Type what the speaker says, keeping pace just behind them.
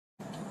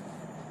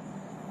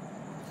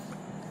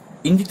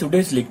In the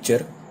today's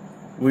lecture,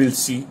 we will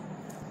see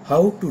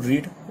how to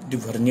read the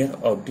vernier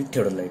of the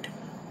theodolite.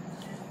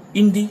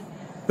 In the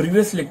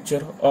previous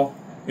lecture of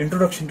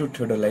Introduction to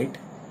Theodolite,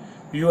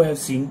 you have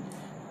seen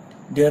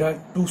there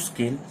are two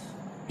scales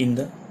in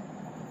the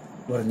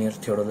vernier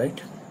theodolite.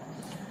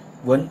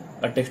 One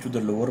attached to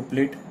the lower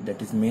plate,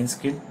 that is main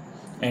scale,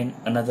 and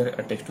another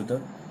attached to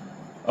the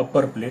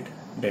upper plate,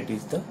 that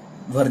is the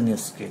vernier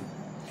scale.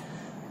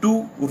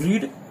 To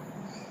read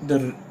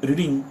the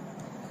reading,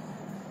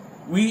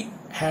 we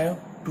have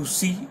to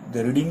see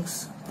the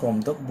readings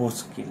from the both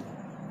scale.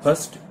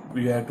 First,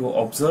 we have to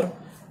observe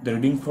the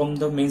reading from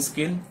the main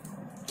scale,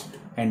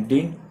 and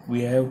then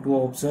we have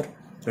to observe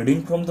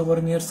reading from the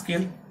vernier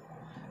scale,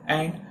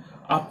 and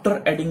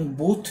after adding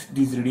both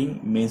these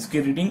reading, main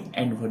scale reading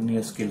and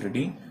vernier scale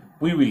reading,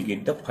 we will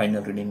get the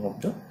final reading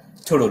of the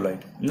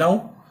theodolite.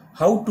 Now,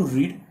 how to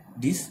read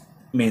this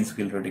main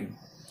scale reading?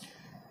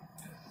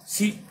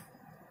 See,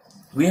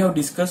 we have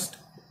discussed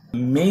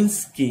main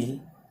scale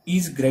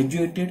is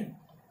graduated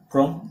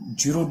from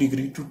 0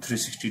 degree to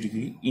 360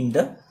 degree in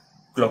the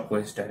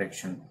clockwise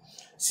direction.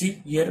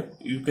 See, here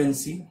you can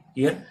see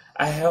here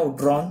I have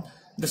drawn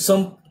the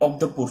sum of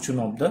the portion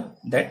of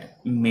that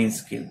main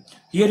scale.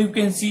 Here you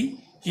can see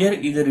here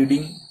is the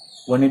reading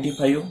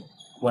 185,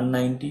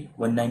 190,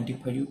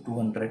 195,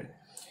 200.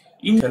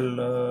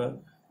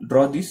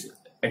 Draw this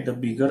at the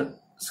bigger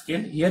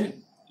scale. Here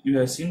you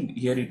have seen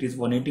here it is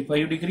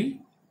 185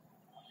 degree,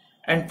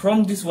 and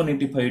from this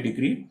 185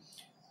 degree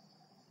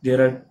there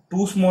are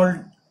two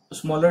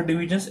smaller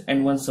divisions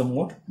and one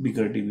somewhat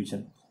bigger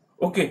division.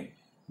 Okay,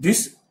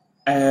 this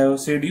I have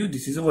said you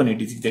this is a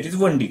 186, that is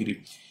 1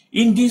 degree.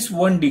 In this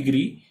 1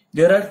 degree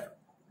there are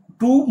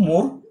two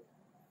more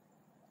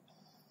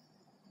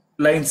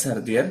lines are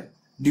there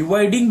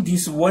dividing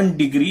this 1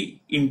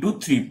 degree into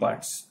 3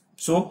 parts.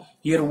 So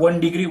here 1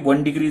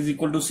 degree is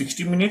equal to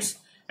 60 minutes,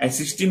 and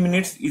 60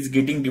 minutes is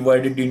getting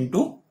divided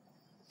into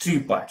 3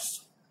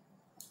 parts.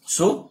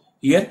 So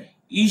here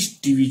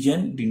each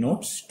division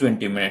denotes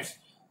 20 minutes.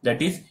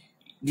 That is,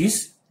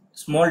 this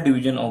small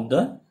division of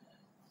the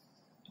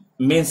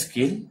main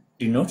scale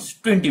denotes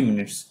 20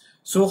 minutes.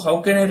 So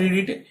how can I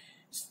read it?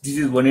 This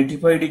is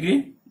 185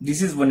 degree,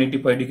 this is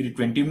 185 degree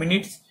 20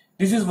 minutes,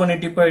 this is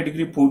 185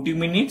 degree 40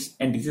 minutes,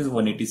 and this is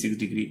 186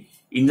 degree.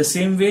 In the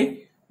same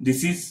way,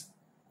 this is,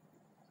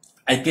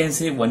 I can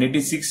say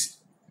 186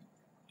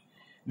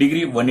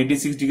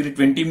 degree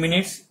 20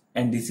 minutes,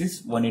 and this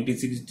is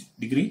 186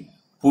 degree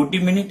 40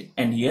 minutes,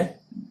 and here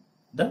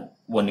the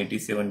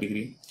 187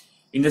 degree.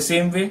 In the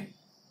same way,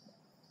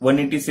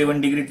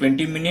 187 degree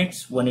 20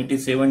 minutes,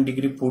 187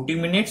 degree 40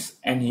 minutes,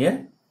 and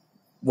here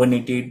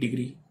 188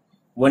 degree.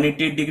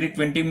 188 degree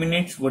 20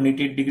 minutes,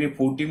 188 degree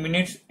 40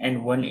 minutes,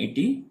 and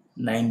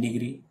 189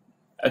 degree.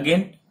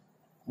 Again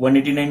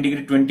 189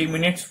 degree 20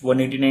 minutes,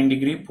 189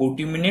 degree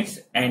 40 minutes,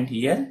 and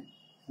here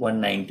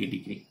 190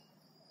 degree.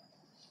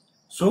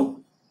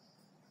 So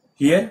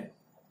here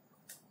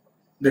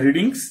the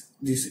readings,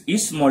 this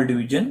is small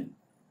division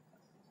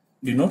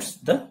denotes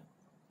the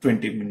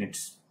 20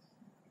 minutes.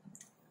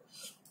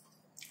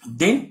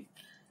 Then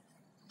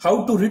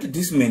how to read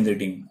this main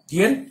reading?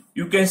 Here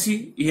you can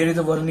see here is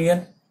the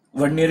vernier.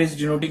 Vernier is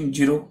denoting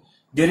 0.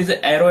 There is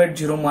an arrow at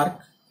 0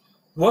 mark.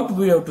 What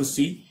we have to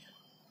see,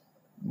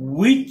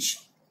 which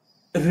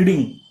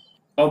reading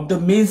of the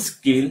main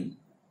scale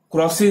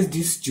crosses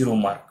this 0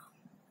 mark.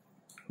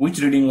 Which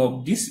reading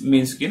of this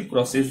main scale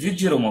crosses this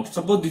 0 mark?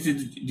 Suppose this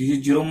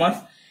is 0 mark,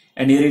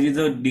 and here it is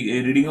a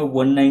reading of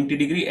 190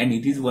 degree, and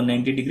it is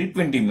 190 degree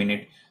 20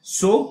 minutes.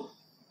 So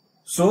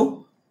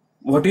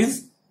what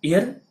is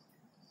here?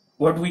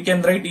 What we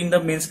can write in the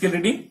main scale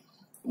reading?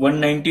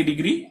 190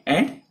 degree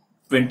and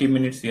 20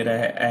 minutes. Here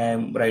I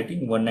am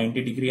writing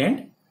 190 degree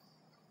and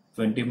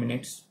 20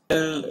 minutes.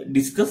 I'll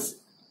discuss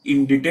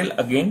in detail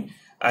again.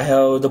 I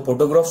have the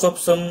photographs of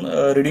some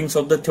readings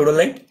of the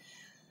theodolite,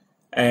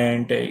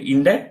 and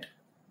in that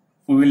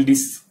we will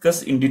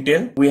discuss in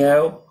detail. We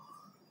have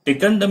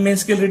taken the main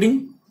scale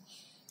reading.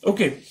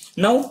 Okay,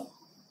 now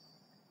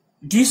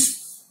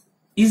this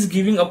is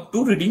giving up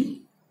to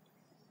reading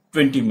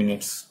 20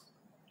 minutes.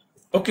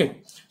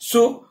 Okay,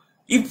 so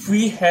if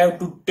we have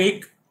to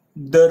take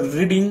the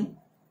reading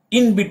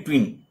in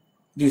between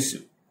this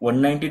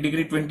 190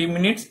 degree 20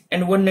 minutes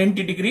and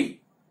 190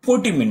 degree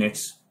 40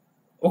 minutes,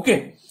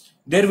 okay,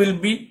 there will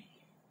be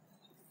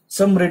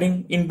some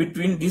reading in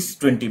between these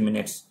 20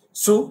 minutes.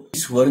 So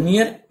this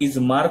vernier is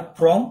marked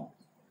from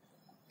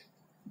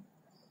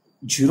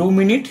 0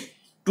 minute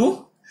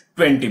to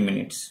 20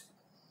 minutes.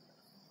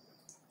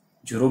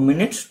 0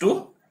 minutes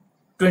to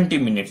 20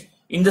 minutes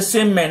in the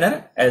same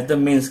manner as the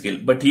main scale,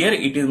 but here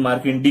it is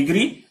marked in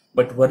degree,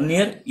 but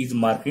vernier is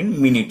marked in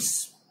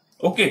minutes.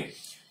 Okay,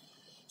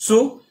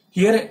 so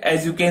here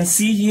as you can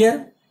see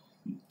here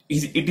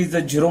it is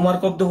the 0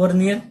 mark of the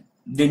vernier.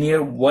 Then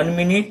here 1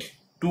 minute,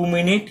 2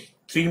 minute,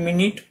 3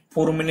 minute,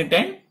 4 minute,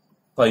 and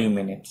 5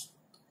 minutes.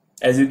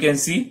 As you can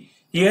see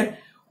here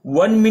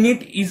 1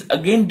 minute is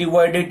again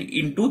divided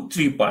into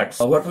 3 parts.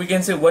 What we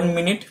can say, 1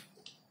 minute,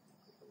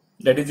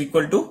 that is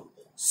equal to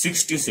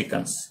 60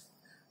 seconds.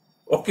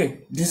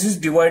 Okay, this is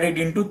divided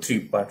into three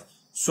parts.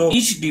 So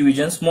each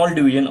division, small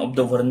division of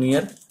the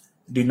vernier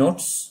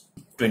denotes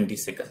 20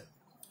 seconds.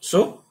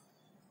 So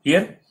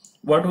here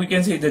what we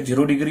can say is the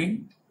 0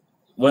 degree,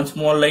 one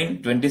small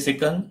line, 20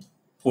 seconds,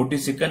 40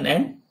 seconds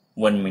and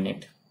 1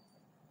 minute.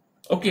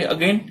 Okay,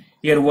 again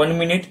here 1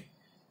 minute,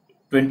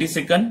 20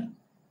 seconds,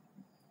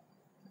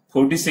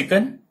 40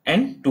 seconds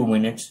and 2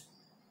 minutes.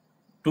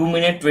 2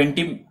 minutes,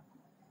 20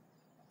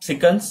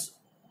 seconds,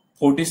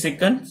 40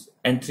 seconds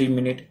and 3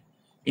 minutes.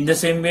 In the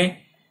same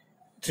way,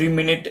 3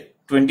 minutes,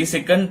 20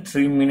 seconds,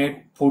 3 minutes,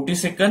 40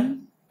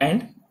 seconds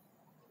and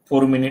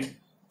 4 minutes.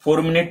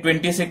 4 minutes,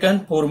 20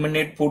 seconds, 4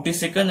 minutes, 40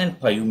 seconds and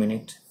 5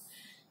 minutes.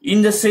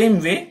 In the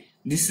same way,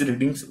 these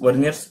readings,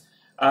 verniers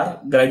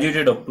are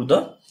graduated up to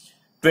the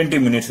 20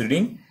 minutes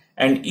reading,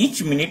 and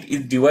each minute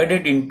is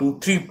divided into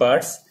three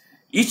parts.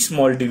 Each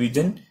small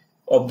division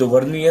of the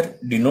vernier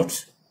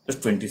denotes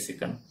 20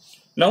 seconds.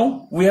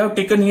 Now we have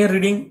taken here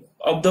reading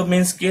of the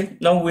main scale.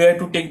 Now we have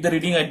to take the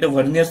reading at the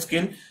vernier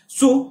scale.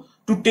 So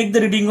to take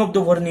the reading of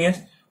the vernier,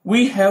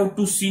 we have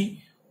to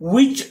see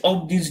which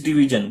of these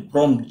division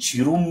from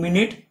 0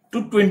 minute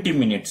to 20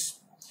 minutes,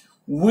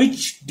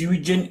 which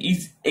division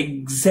is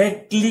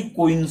exactly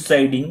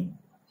coinciding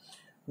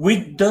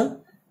with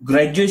the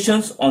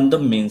graduations on the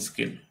main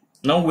scale.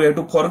 Now we have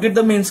to forget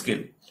the main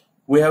scale.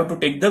 We have to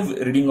take the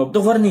reading of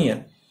the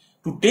vernier.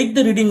 To take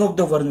the reading of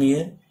the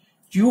vernier,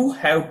 you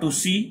have to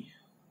see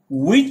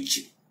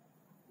which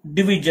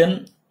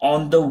division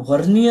on the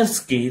vernier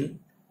scale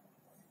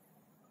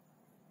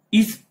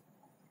is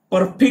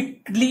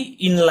perfectly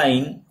in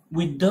line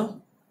with the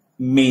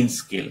main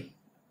scale.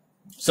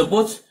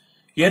 Suppose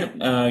here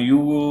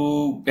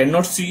you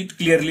cannot see it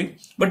clearly,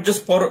 but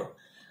just for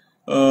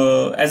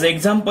as an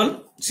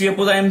example,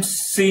 suppose I am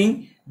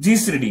saying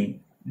this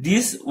reading,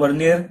 this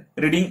vernier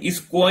reading is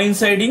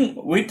coinciding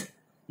with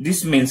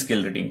this main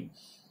scale reading.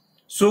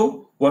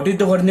 So what is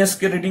the vernier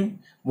scale reading?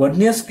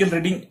 Vernier scale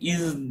reading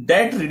is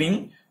that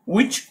reading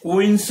which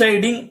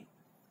coinciding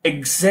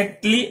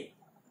exactly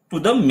to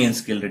the main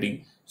scale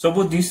reading.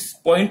 Suppose this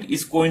point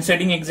is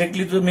coinciding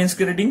exactly to the main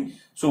scale reading.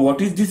 So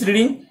what is this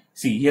reading?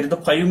 See here the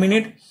 5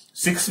 minute,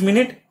 6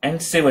 minute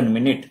and 7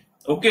 minute.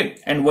 Okay,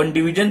 and one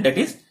division, that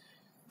is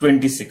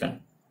 20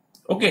 seconds.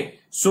 Okay,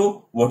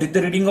 so what is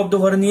the reading of the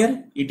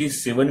vernier? It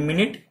is 7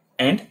 minutes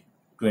and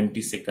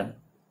 20 seconds.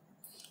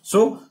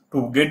 So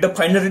to get the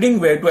final reading,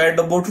 we have to add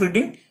the both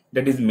reading,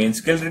 that is main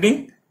scale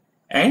reading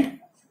and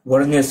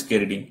vernier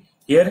scale reading.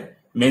 Here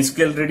main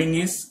scale reading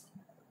is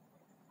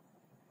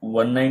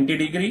 190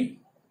 degree.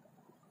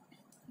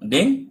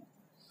 Then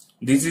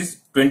this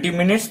is 20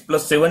 minutes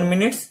plus 7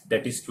 minutes,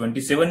 that is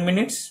 27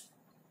 minutes.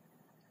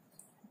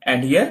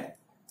 And here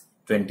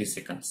 20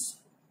 seconds.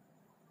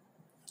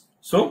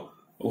 So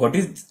what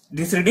is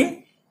this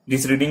reading?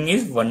 This reading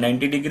is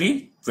 190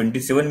 degree,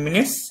 27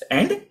 minutes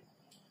and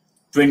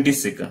 20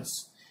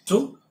 seconds.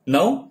 So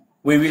now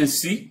we will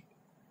see,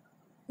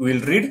 we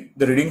will read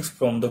the readings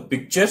from the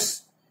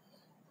pictures.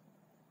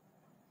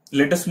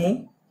 Let us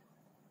move.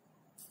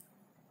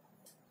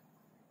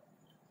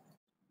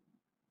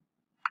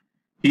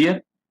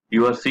 Here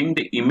you are seeing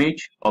the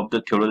image of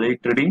the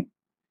theodolite reading,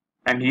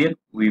 and here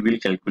we will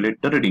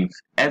calculate the readings.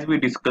 As we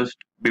discussed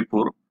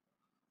before,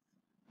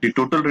 the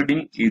total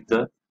reading is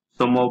the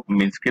sum of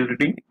main scale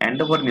reading and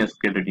the vernier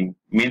scale reading.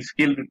 Main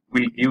scale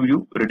will give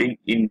you reading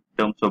in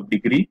terms of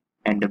degree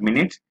and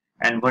minutes,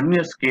 and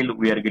vernier scale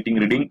we are getting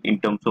reading in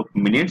terms of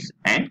minutes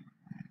and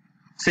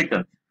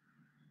seconds.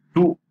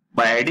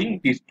 By adding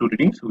these two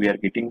readings, we are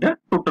getting the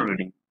total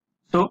reading.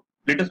 So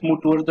let us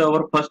move towards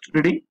our first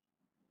reading.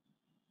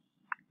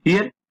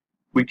 Here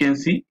we can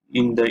see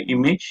in the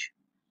image,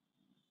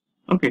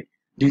 okay,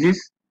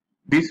 this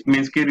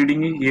main scale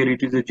reading is here,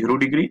 it is a 0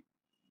 degree,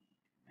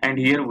 and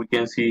here we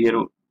can see here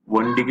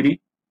 1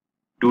 degree,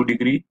 2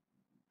 degree,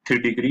 3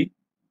 degree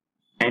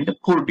and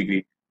 4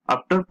 degree.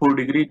 After 4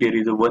 degree there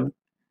is a 1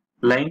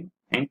 line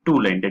and 2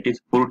 line, that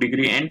is 4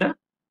 degree and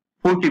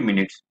 40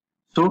 minutes.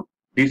 So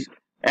this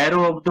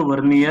arrow of the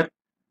vernier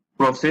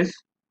process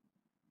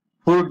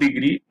 4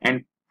 degree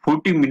and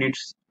 40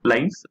 minutes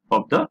lines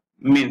of the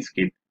main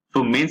scale.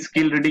 So main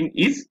scale reading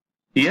is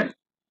here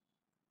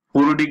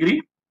 4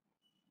 degree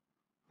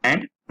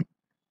and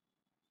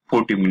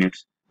 40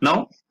 minutes.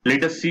 Now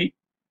let us see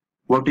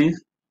what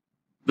is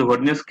the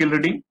vernier scale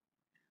reading.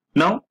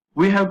 Now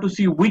we have to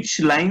see which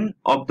line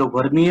of the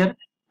vernier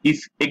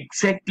is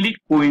exactly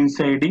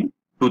coinciding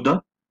to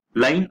the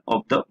line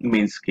of the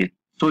main scale.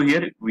 So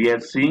here we are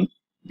seeing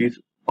these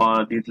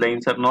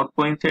lines are not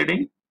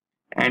coinciding,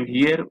 and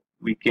here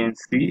we can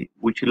see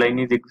which line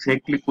is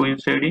exactly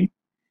coinciding.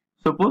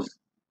 Suppose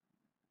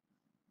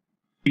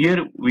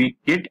here we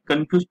get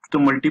confused to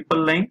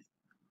multiple lines,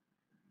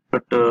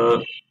 but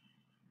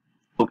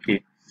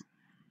okay,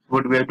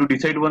 but we have to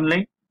decide one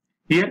line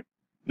here.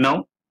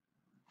 Now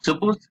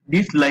suppose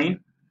this line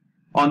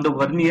on the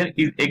vernier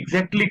is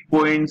exactly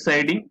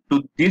coinciding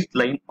to this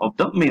line of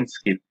the main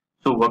scale.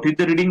 So what is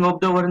the reading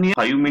of the vernier?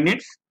 5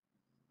 minutes,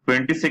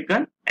 20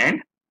 seconds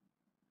and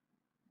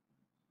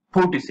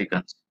 40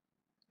 seconds.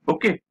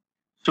 Okay,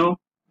 so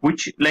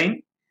Which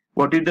line?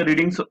 What is the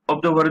readings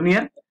of the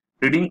vernier?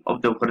 Reading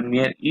of the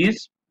vernier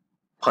is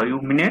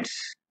 5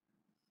 minutes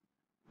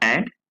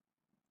and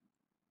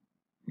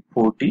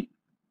 40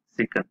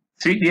 seconds.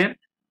 See here,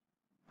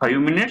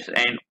 5 minutes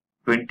and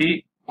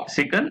 20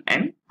 seconds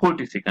and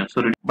 40 seconds.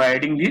 So by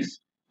adding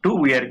these two,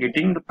 we are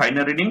getting the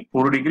final reading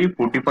 4 degree,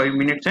 45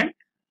 minutes and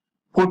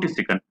 40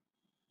 seconds.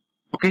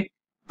 Okay,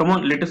 come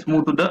on, let us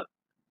move to the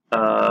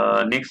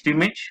next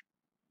image.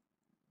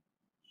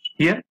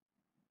 Here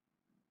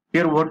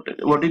what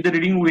is the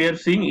reading we are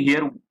seeing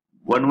here?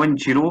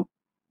 110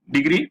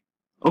 degree.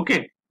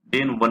 Okay,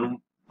 then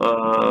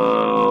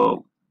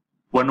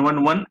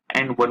 111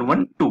 and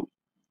 112.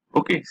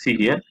 Okay, see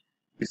here,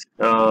 this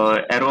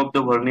arrow of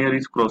the vernier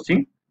is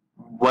crossing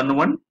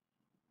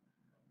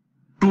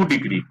 112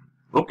 degree.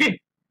 Okay,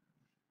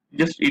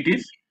 just it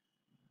is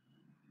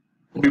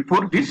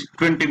before this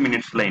 20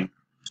 minutes line.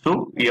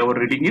 So our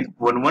reading is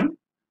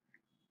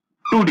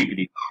 112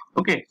 degree.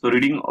 Okay, so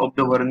reading of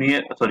the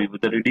vernier, sorry,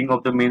 the reading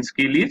of the main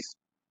scale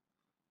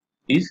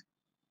is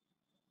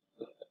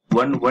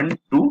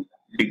 112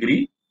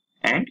 degree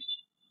and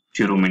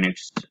 0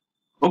 minutes.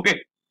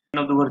 Okay,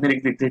 now the vernier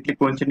is exactly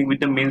coinciding with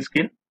the main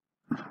scale.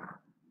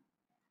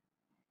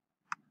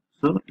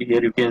 So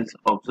here you can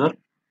observe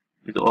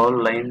with all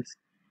lines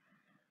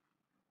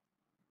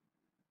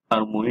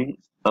are moving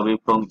away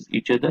from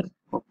each other.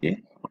 Okay,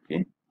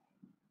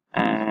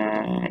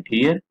 and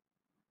here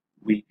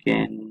we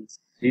can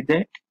see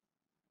that.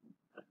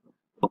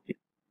 Okay,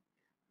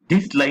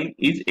 this line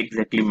is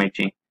exactly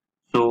matching.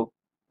 So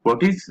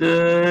what is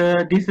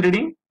this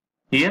reading?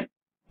 Here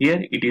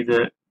it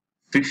is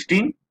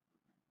 16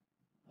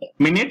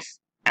 minutes,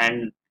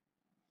 and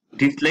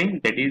this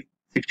line, that is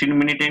 16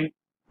 minutes and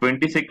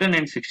 20 seconds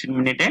and 16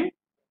 minutes and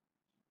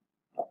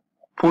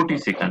 40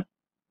 seconds.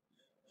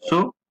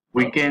 So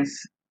we can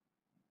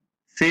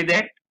say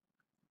that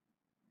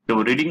the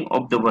reading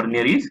of the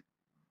vernier is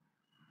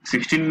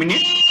 16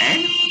 minutes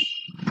and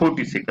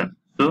 40 seconds.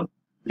 So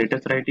let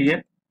us write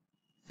here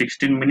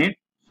 16 minutes,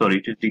 sorry,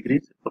 it is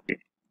degrees. Okay,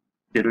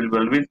 there will be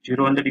always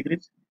 0 on the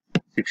degrees.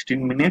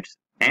 16 minutes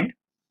and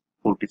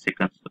 40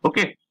 seconds.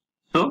 Okay,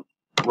 so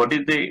what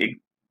is the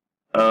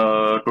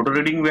total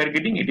reading we are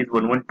getting? It is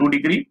 112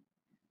 degree,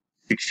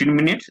 16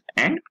 minutes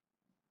and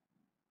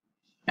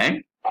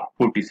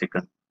 40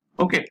 seconds.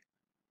 Okay,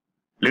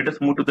 let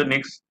us move to the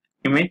next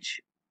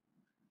image.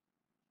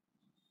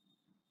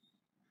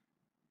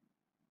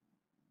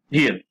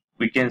 Here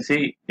we can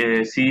say,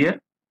 see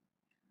here,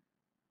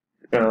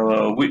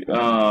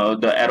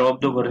 the arrow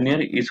of the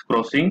vernier is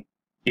crossing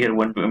here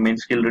main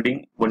scale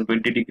reading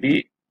 120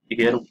 degree,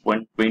 here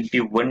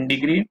 121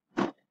 degree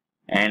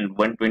and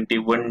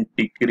 121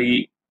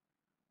 degree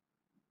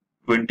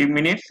 20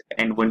 minutes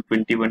and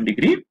 121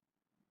 degree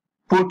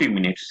 40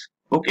 minutes.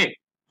 Okay,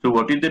 so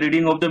what is the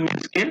reading of the main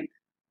scale?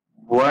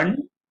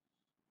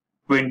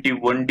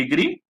 121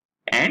 degree,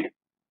 and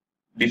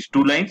these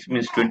two lines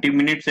means 20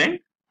 minutes and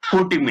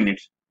 40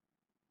 minutes.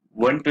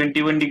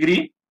 121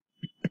 degree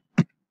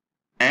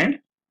and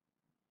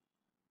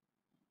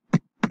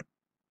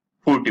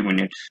 40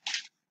 minutes.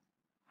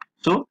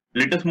 So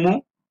let us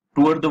move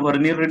toward the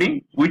vernier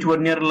reading. Which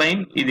vernier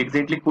line is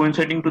exactly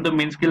coinciding to the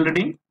main scale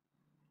reading?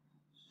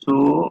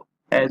 So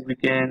as we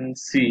can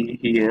see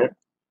here,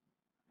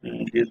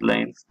 these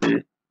lines,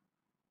 okay,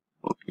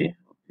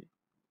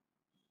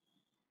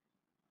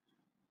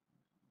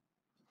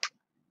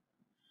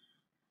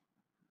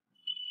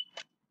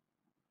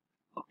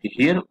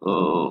 here,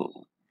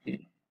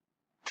 okay.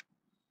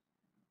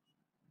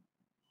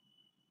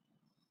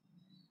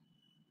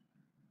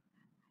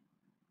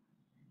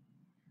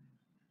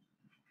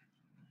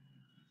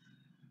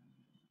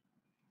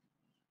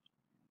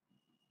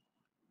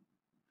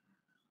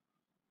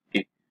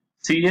 Okay,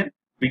 see here,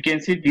 we can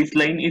see this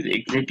line is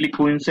exactly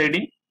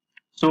coinciding.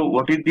 So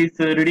what is this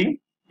reading?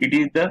 It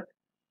is the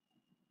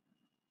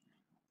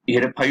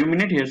here 5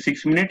 minutes, here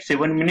 6 minutes,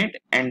 7 minutes,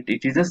 and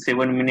it is a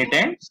 7 minute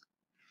and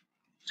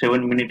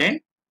 7 minute and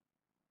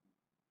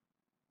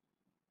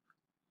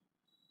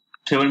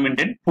 7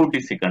 minute and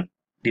 40 seconds.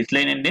 This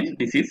line, and then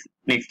this is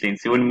next line,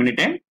 7 minute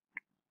and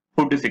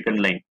 40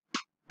 second line.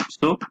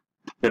 So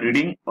the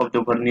reading of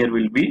the vernier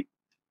will be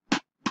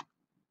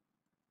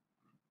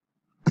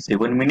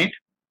 7 minutes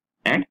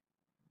and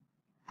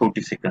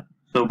 40 seconds.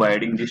 So by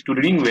adding these two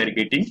reading, we are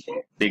getting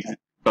the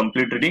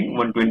complete reading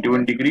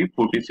 121 degree,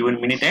 47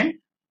 minutes and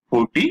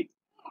 40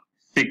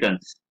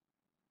 seconds.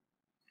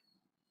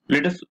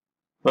 Let us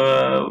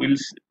will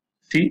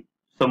see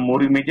some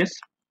more images.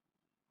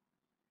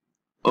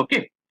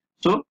 Okay,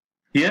 so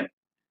here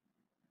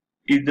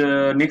is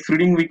the next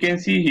reading. We can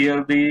see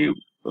here the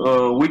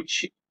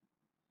which,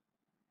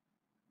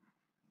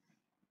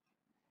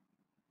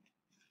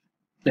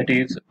 that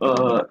is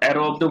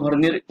arrow of the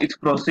vernier is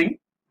crossing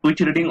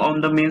which reading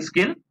on the main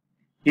scale.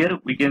 Here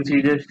we can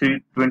see the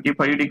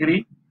 325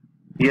 degree,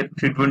 here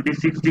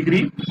 326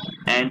 degree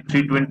and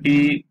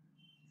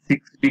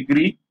 326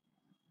 degree,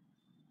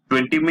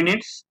 20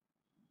 minutes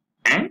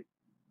and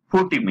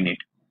 40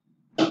 minutes.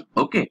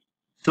 Okay,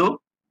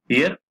 so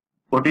here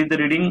what is the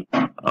reading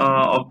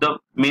of the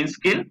main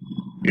scale?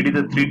 It is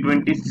a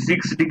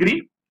 326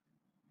 degree.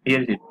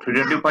 Here is it,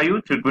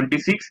 325,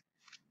 326,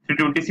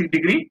 326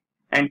 degree,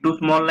 and two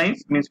small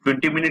lines means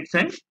 20 minutes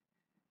and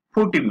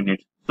 40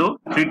 minutes. So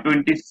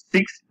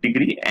 326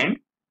 degree and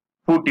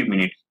 40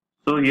 minutes.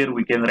 So here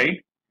we can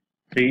write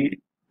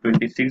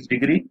 326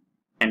 degree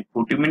and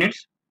 40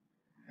 minutes.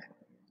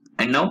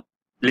 And now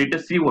let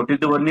us see what is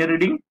the vernier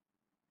reading.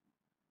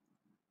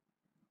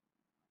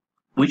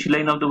 Which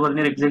line of the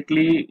vernier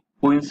exactly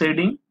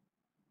coinciding?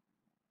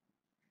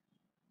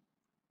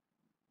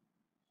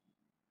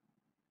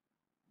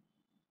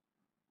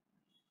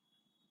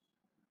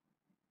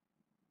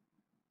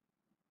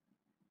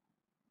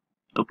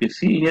 Okay,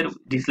 see here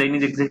this line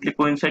is exactly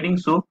coinciding.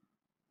 So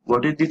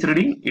what is this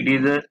reading? It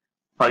is a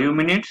 5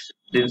 minutes,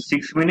 then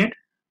 6 minutes,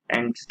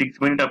 and 6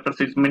 minutes after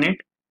 6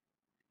 minutes,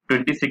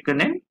 20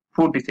 seconds and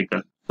 40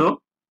 seconds.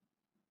 So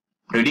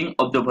reading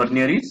of the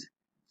vernier is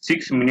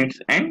 6 minutes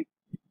and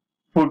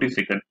 40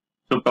 seconds.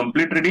 So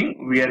complete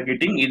reading we are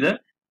getting is a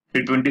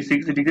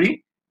 326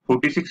 degree,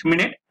 46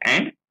 minutes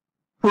and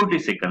 40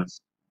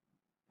 seconds.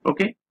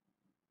 Okay,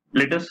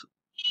 let us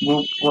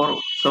go for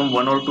some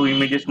one or two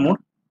images more.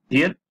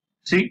 Here,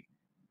 see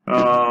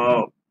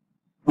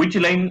which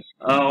line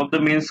of the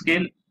main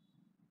scale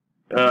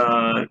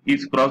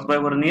is crossed by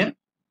vernier.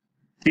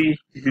 See,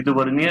 this is the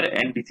vernier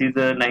and this is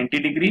a 90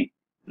 degree,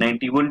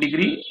 91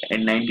 degree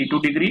and 92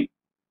 degree.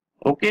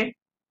 Okay,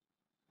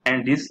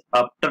 and this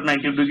after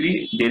 90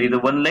 degree there is a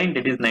one line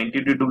that is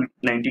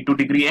 92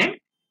 degree and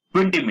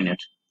 20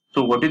 minutes.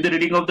 So what is the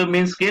reading of the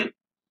main scale?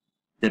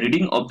 The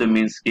reading of the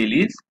main scale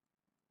is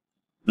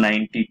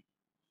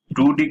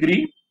 92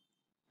 degree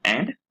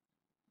and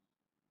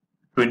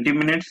 20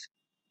 minutes.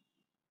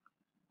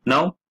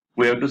 Now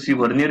we have to see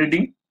vernier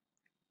reading.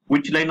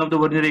 Which line of the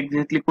vernier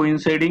exactly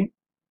coinciding?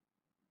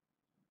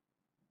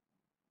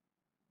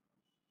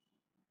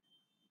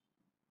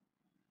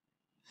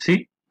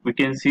 See, we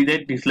can see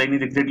that this line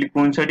is exactly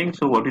coinciding.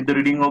 So what is the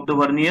reading of the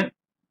vernier?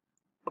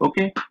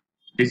 Okay,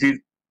 this is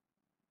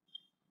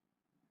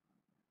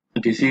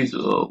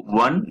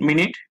 1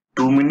 minute,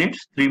 2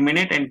 minutes, 3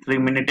 minutes and 3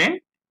 minutes and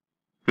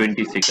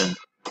 20 seconds.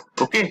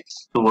 Okay,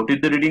 so what is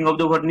the reading of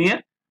the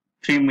vernier?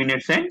 3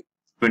 minutes and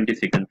 20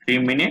 seconds. 3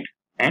 minutes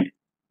and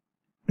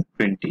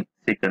 20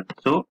 seconds.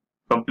 So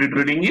complete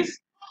reading is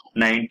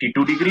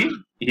 92 degree.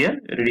 Here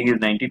reading is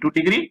 92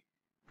 degree,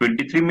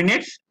 23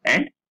 minutes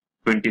and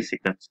 20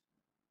 seconds.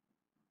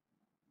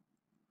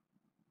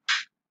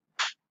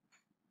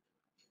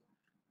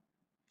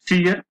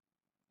 See here.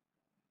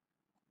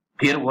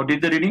 Here what is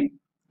the reading?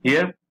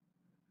 Here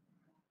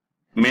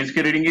main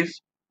scale reading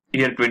is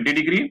here 20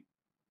 degree,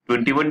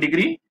 21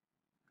 degree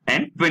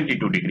and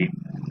 22 degree.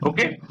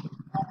 Okay.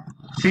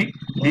 See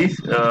this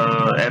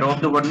arrow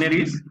of the vernier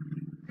is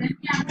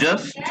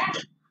just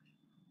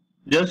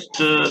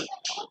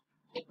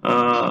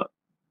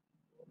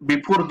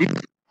before this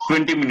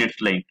 20 minutes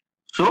line.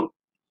 So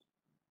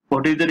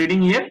what is the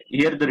reading here?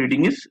 Here the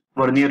reading is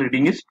vernier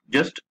reading is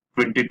just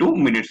 22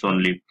 minutes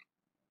only.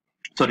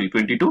 Sorry,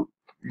 22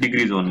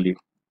 degrees only.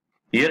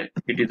 Here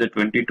it is a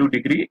 22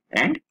 degree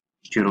and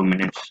 0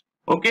 minutes.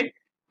 Okay.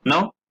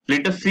 Now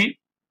let us see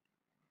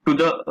to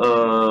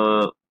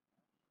the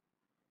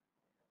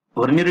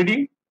vernier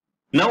reading.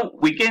 Now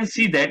we can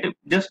see that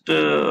just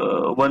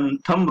one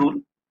thumb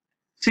rule.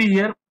 See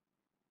here,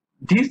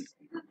 this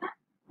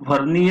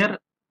vernier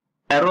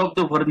arrow of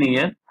the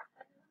vernier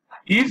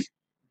is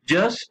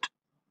just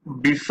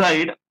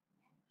beside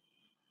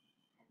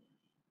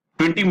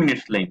 20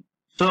 minutes line.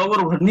 So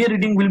our vernier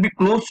reading will be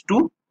close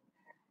to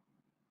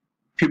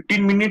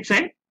 15 minutes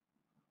and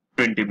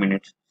 20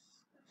 minutes.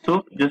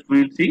 So just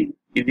we will see,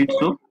 is it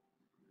so?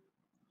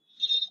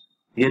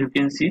 Here you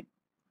can see.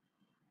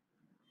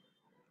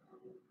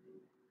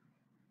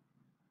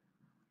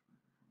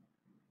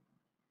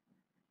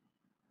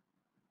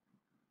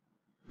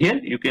 Here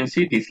you can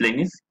see this line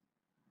is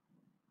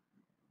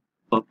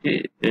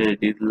okay.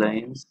 These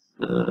lines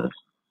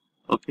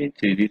okay.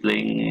 See this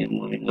line is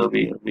moving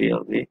away,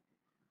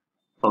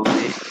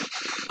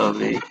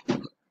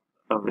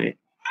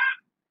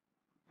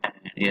 and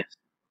yes.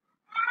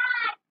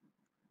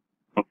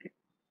 Okay.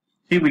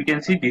 See, we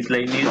can see this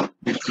line is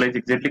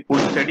exactly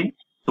coinciding.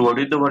 So what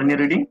is the vernier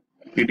reading?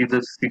 It is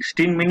a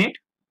 16 minute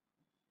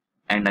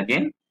and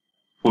again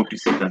 40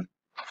 seconds.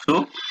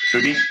 So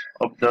reading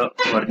of the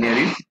vernier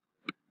is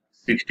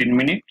 16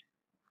 minutes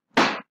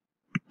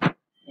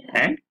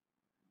and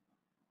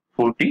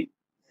 40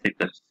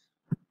 seconds.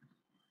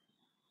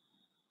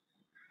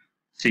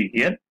 See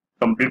here,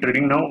 complete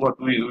reading. Now what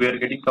we are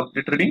getting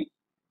complete reading?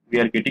 We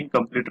are getting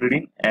complete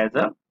reading as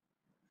a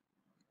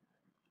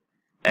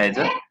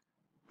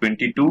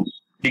 22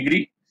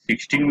 degree,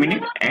 16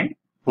 minutes and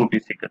 40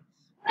 seconds.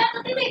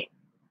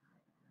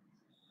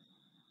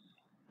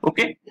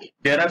 Okay,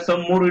 there are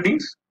some more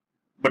readings,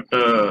 but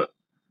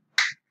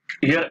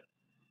here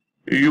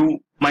you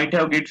might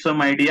have get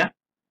some idea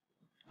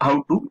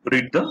how to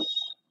read the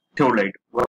theodolite.